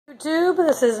YouTube,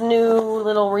 this is new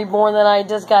little Reborn that I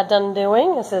just got done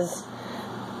doing. This is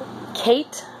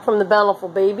Kate from the Bountiful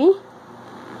Baby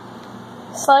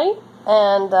site,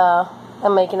 and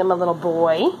I'm making him a little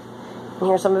boy. And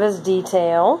here's some of his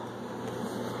detail.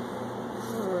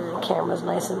 The camera's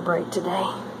nice and bright today.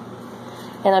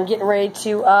 And I'm getting ready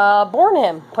to born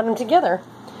him, put him together.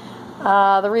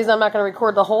 The reason I'm not going to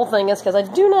record the whole thing is because I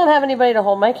do not have anybody to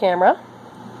hold my camera.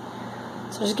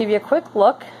 So just give you a quick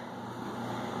look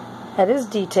at his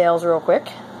details real quick.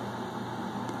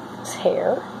 His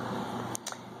hair.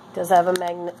 He does have a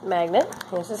magnet.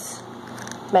 Here's this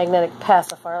magnetic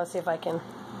pacifier. Let's see if I can.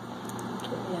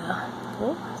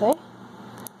 Yeah. See?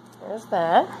 There's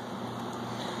that.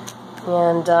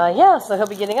 And yeah, so he'll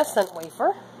be getting a scent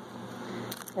wafer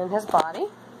in his body.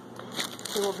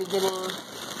 He will be getting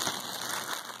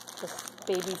this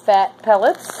baby fat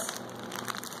pellets.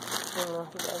 I don't know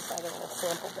if you guys, I got a little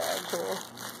sample bag here.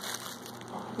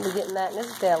 We're getting that in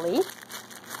his belly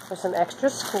for some extra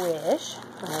squish.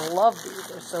 I love these,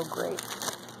 they're so great.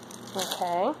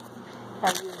 Okay,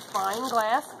 I've used fine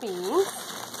glass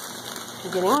beads.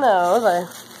 You're getting those. I'm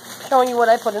showing you what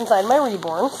I put inside my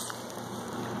Reborns.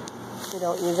 We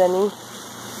don't use any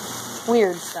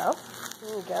weird stuff.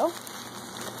 There you go.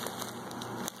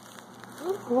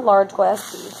 Large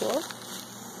glass beads here.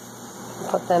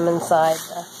 Put them inside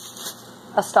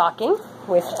a stocking,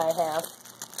 which I have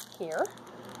here.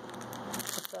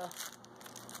 It's a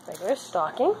regular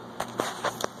stocking.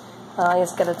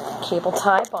 It's got a cable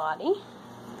tie body.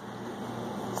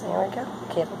 So there we go,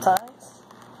 cable ties.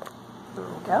 There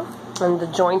we go. And the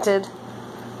jointed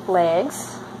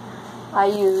legs. I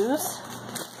use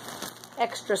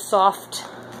extra soft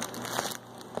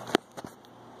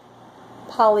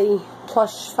poly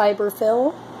plush fiber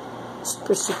fill.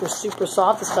 Super, super, super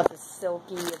soft. This stuff is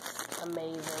silky. It's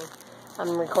amazing.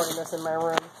 I'm recording this in my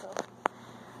room. So.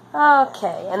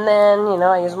 Okay, and then, you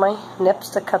know, I use my nips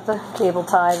to cut the cable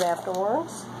ties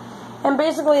afterwards. And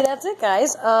basically that's it,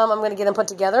 guys. I'm going to get them put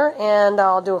together, and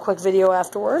I'll do a quick video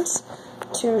afterwards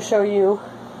to show you,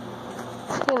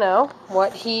 you know,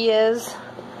 what he is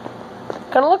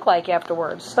going to look like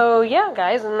afterwards. So, yeah,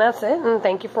 guys, and that's it. And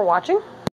thank you for watching.